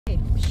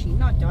chín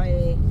nó cho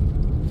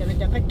nó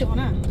cho cái chỗ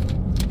nè.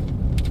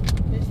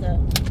 This is the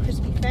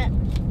crispy fat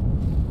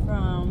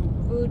from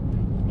Wood.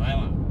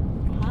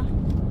 Huh?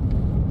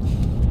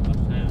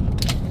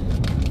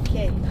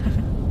 Okay.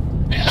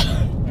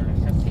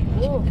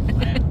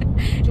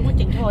 Chúng có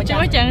chỉnh thôi. Chúng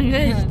có chỉnh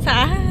cái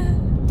xả.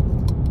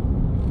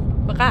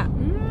 Bạc à?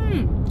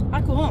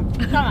 Ăn không?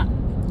 Sao ạ?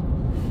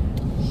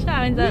 Sao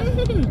bây giờ?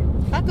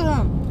 Ăn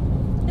không?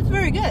 It's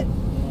very good.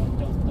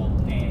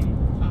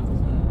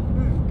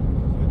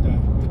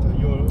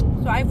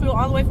 So I flew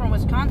all the way from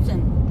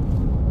Wisconsin,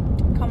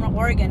 coming to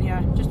Oregon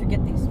here just to get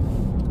these.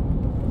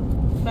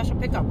 Special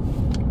pickup.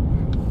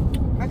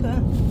 I'm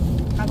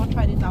gonna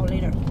try this out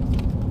later.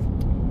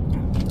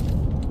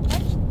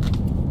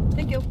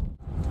 Thank you.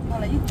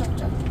 I'll let you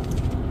touch it.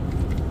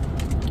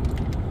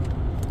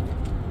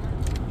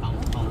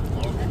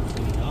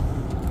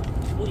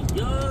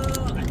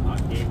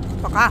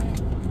 Bạc à?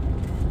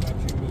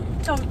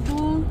 Châu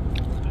tu,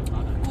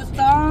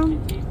 custard.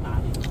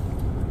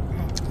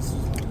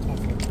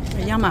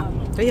 Thấy chưa mà?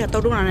 Bây giờ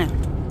tao đúng là này.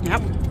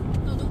 Nhấp.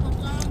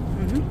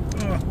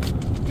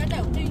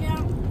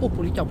 Ủa,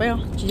 bù lý chọc béo,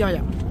 chỉ cho vậy.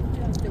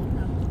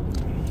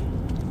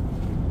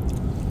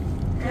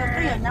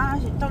 Cái giờ nha,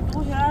 thì tao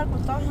đúng thế,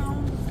 custard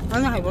không? Nó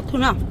này có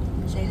thun nào?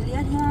 Sẽ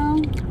liệt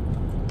không?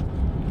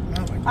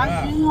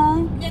 Ăn gì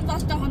không? Nhưng tao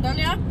cho hắn tới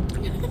liệt.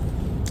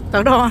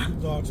 Tao đâu à?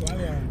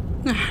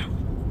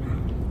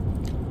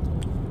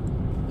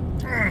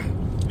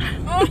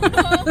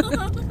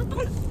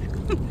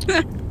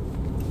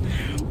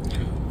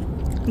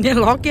 Nghe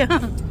ló kia.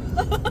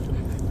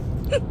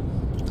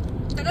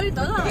 Tao có đi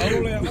tới rồi.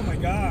 Oh my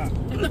god.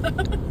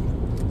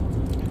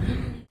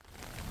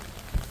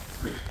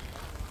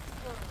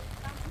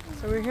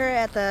 So we're here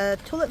at the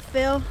Tulip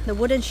field, the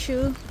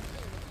Woodenshoe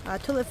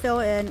Tulip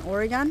field in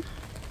Oregon.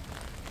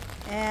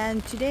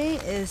 And today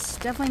is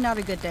definitely not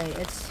a good day.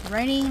 It's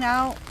raining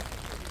out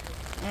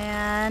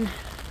and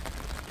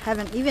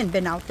haven't even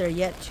been out there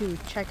yet to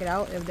check it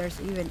out if there's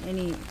even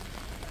any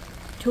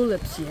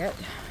tulips yet.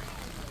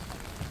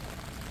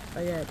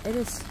 But yeah, it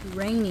is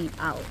raining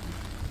out.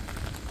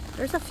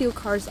 There's a few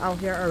cars out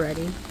here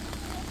already.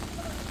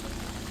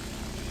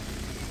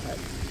 But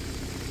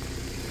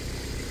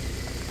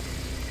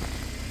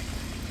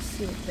let's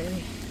see if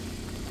they,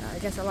 I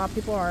guess a lot of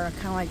people are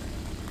kind of like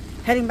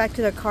heading back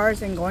to their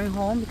cars and going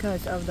home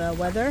because of the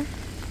weather.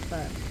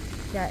 But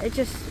yeah, it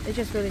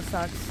just really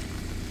sucks,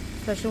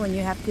 especially when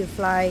you have to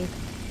fly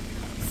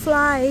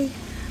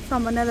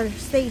from another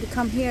state to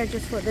come here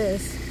just for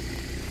this.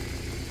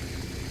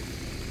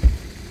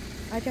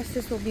 I guess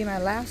this will be my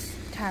last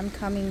time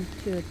coming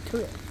to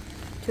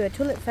a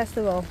tulip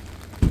festival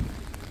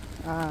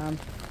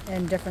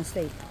in different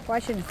state. Well, I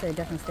shouldn't say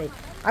different state.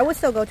 I would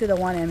still go to the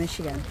one in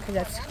Michigan because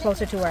that's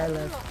closer to where I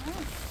live.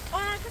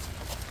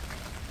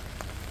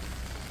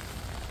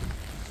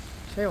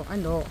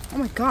 Oh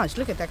my gosh,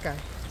 look at that guy.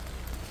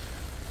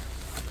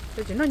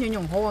 Nó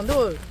nhung hồ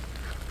thôi.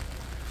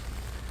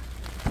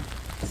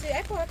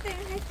 Apple tên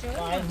hay chớ.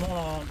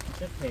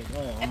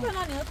 Apple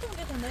nó nhớ tung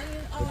cái thằng đấy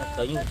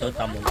tự nhiên tự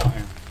tầm một loại.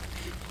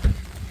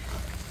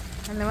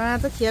 Anh này mà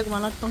tất chia mà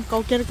nó con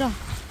câu kia cơ.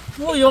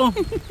 Ôi vô.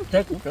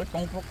 Thế cũng trở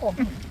con con.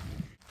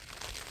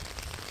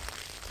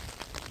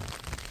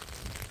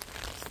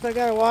 So I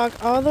gotta walk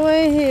all the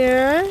way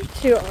here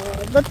to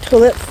the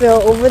tulip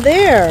field over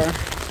there.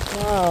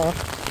 Wow.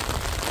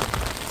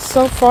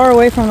 So far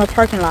away from the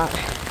parking lot.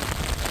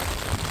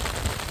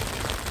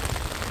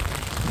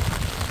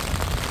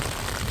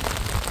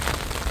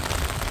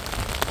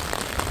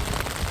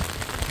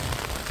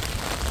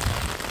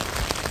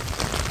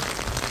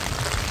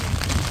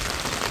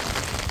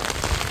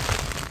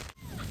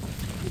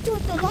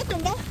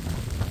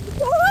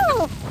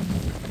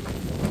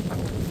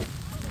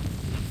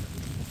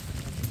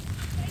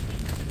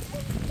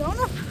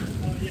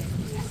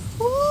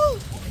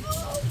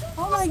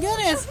 Oh my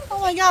goodness! Oh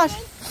my gosh!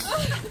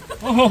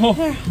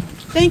 Here.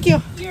 Thank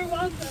you. You're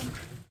welcome.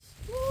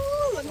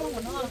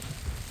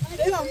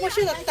 Đấy là mua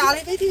xe đặt tà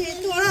lên đấy thì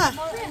tua đó.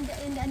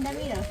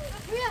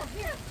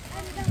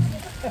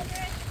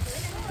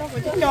 Có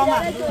phải cho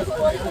mà.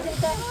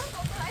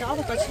 Cháu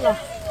phải có chưa?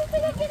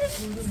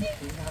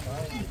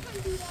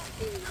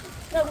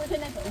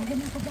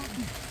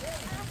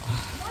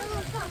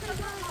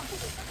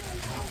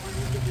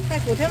 Cái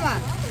cổ thế mà.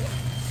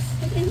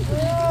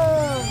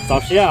 Tao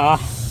xía à?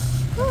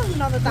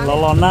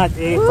 Lo na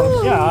chị tao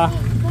xía à?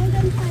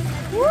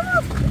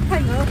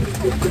 Thành ơi.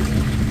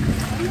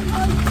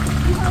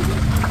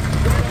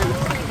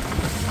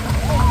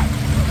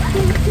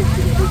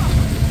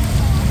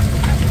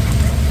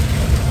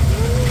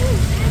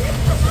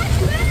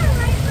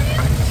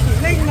 Chị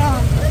Linh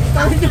nào?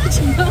 Tao đi cho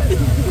chị ơi.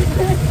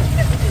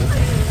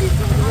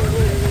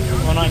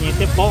 Con nói như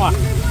tiếp bó à?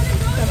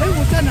 Cảm thấy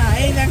một chân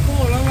này đang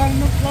cổ lo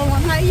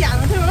hai dạng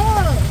nó thôi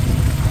đó.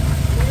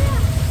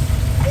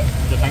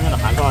 Cho thấy nó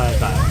hẳn rồi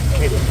cả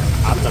cái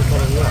áp lực của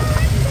nó.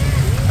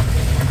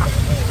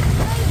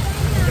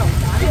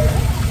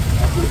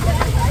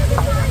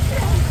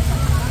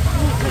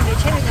 Mình để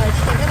trên này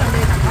cái là để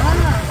đá.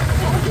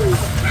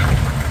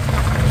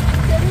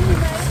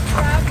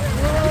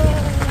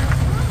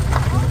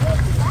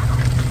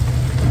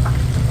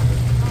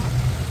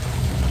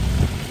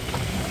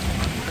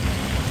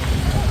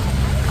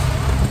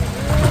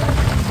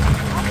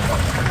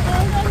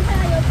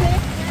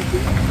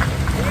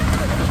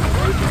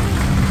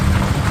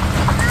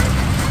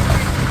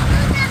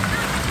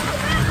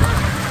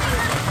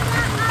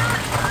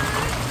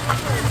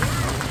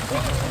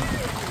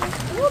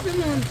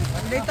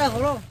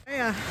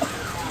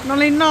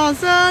 lên nọ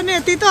sơ nè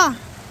tí to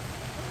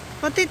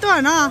có tí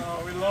to nó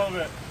Oh, we love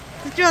it.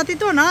 chưa tí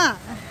to nó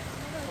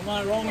Come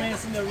on,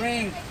 romance in the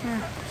ring.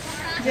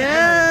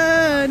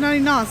 yeah nó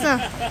lên nọ sơ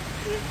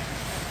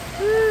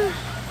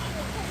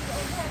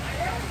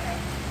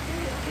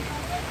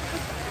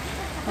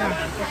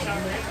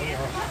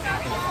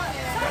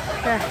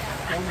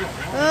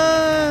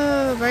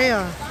bây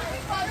giờ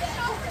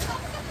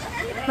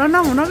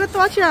nó cái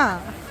to chưa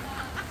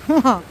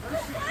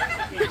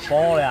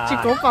Bố à. chỉ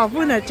có bảo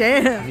phun ở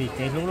chế Vì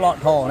cái lũ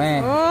lọt thổ này.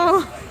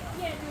 ô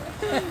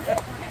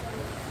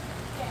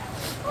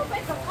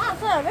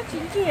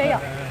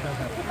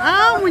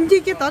à mình chỉ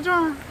cái to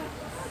cho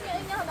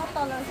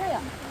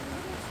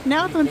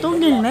nếu tôi tốt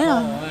nhìn đấy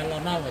à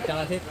Lọt nào phải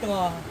cho thế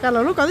to. cả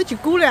là lúc có cái chữ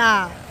cú này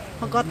à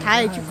họ có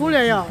thái chữ cú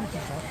này à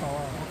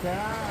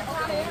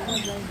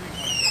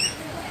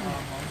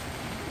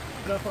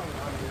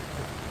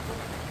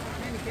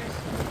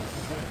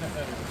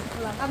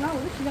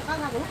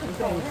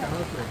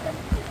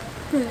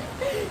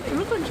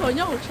lúc con trồi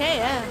nhau chế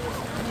à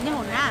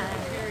nhau nà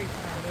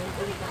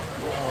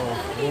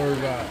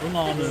Nó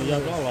ngon rồi,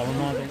 giờ có lọt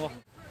ngon đúng không?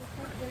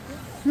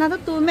 na tất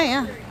tu mẹ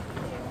à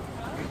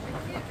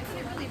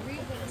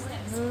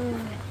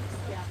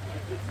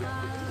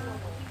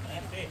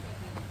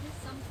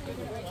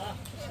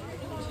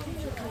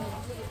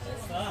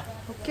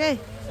ok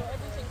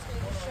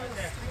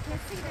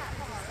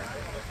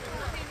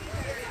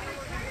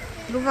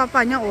lúc vào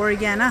phải nhau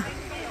Oregon à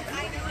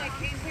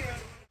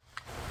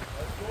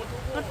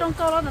nó trong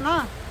câu đó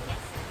nó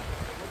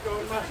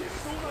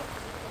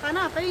cái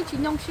nào phải chỉ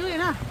nhông xíu vậy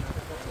nè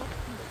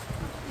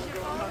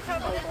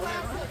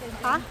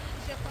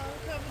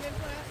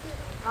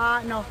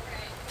hả no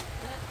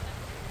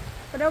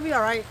but that'll be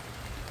alright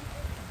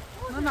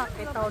nó là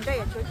cái tàu đây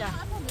ở chỗ chả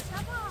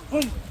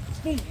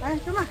đây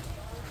chúng mà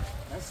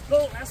Let's go,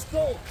 let's go.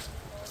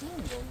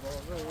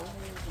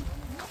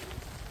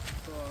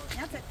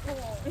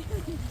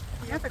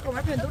 nhá phải cùng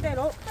mấy thuyền túi đây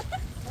đó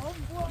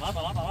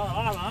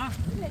Đó.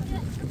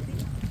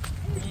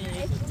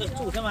 Tự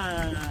chủ thế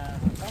mà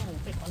có một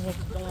cái con ngực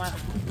trong mà.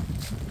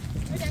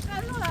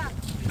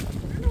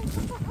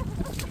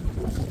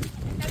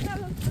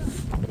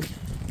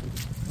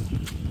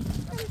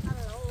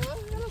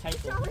 Thầy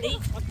thủ đi,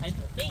 có thầy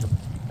thủ đi,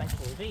 thầy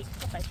thủ đi,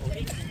 có thầy thủ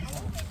đi.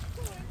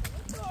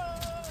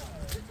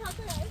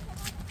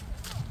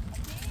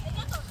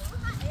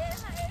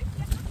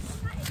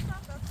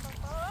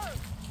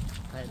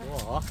 Thầy đúng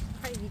hả?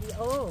 hay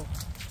video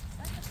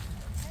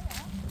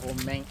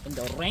Woman in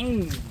the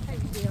ring. hay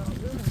video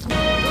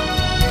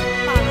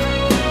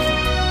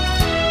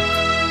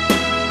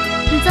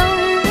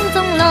Dông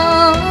dông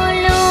lò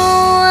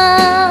lúa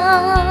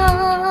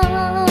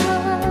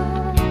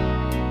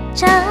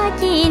cha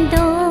chín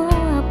đô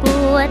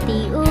bùa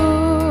tiểu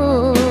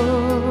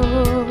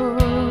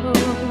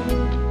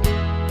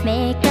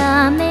mẹ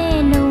ca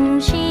mẹ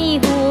nung si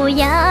hồ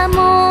ya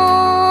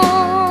mô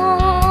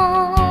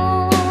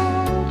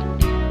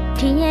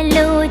thiên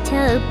lô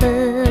chờ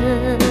bờ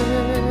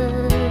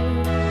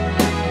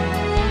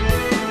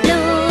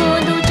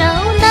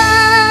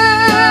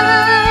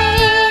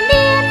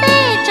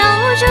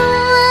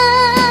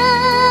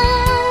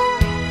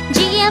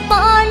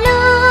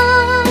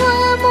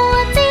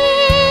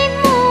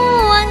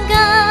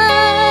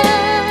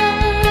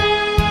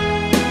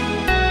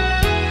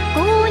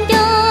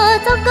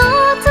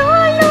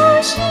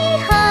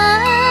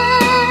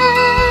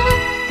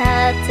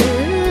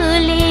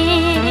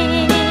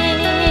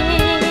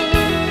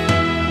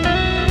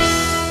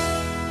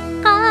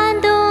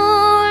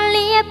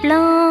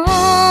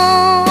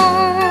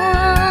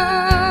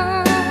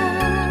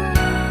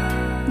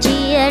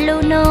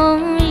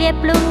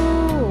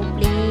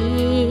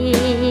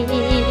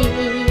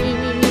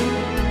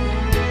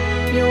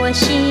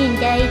xin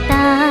đại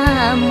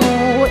ta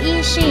mù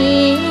ý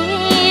sĩ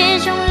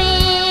trong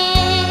ly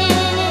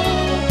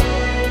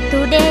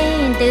tu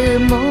đen từ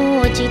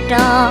mù chỉ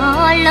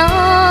trò lo